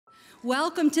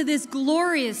Welcome to this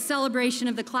glorious celebration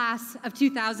of the class of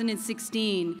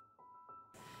 2016.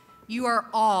 You are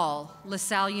all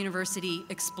LaSalle University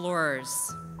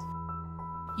explorers.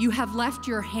 You have left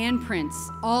your handprints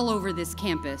all over this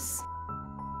campus.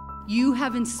 You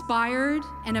have inspired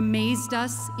and amazed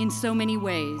us in so many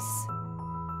ways.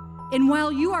 And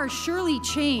while you are surely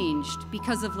changed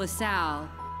because of LaSalle,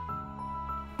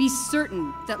 be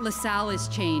certain that LaSalle is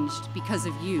changed because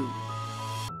of you.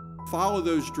 Follow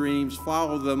those dreams,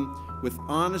 follow them with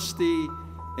honesty,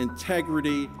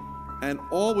 integrity, and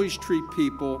always treat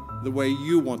people the way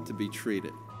you want to be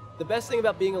treated. The best thing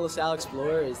about being a LaSalle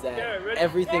Explorer is that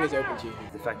everything is open to you.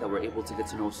 The fact that we're able to get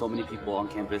to know so many people on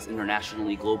campus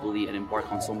internationally, globally, and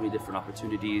embark on so many different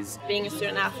opportunities. Being a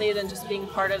student athlete and just being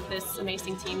part of this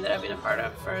amazing team that I've been a part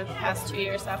of for the past 2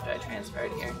 years after I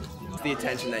transferred here. It's the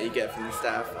attention that you get from the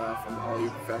staff, from all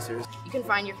your professors. You can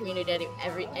find your community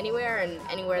anywhere and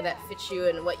anywhere that fits you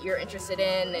and what you're interested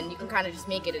in, and you can kind of just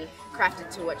make it and craft it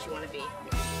to what you want to be.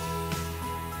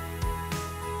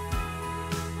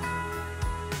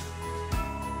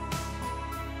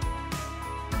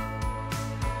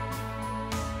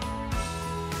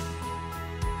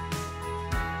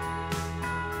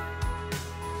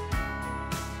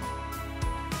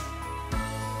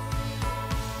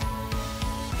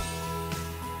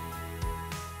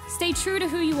 Stay true to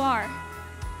who you are.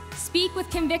 Speak with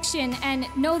conviction and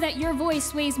know that your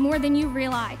voice weighs more than you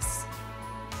realize.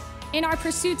 In our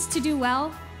pursuits to do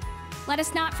well, let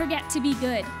us not forget to be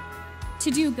good,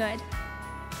 to do good.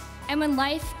 And when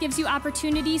life gives you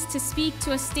opportunities to speak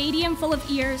to a stadium full of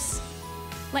ears,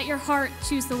 let your heart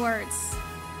choose the words.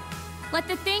 Let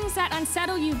the things that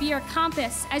unsettle you be your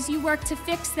compass as you work to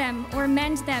fix them or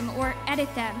mend them or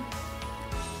edit them.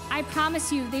 I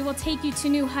promise you they will take you to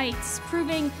new heights,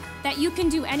 proving that you can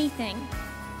do anything,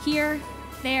 here,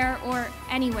 there, or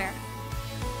anywhere.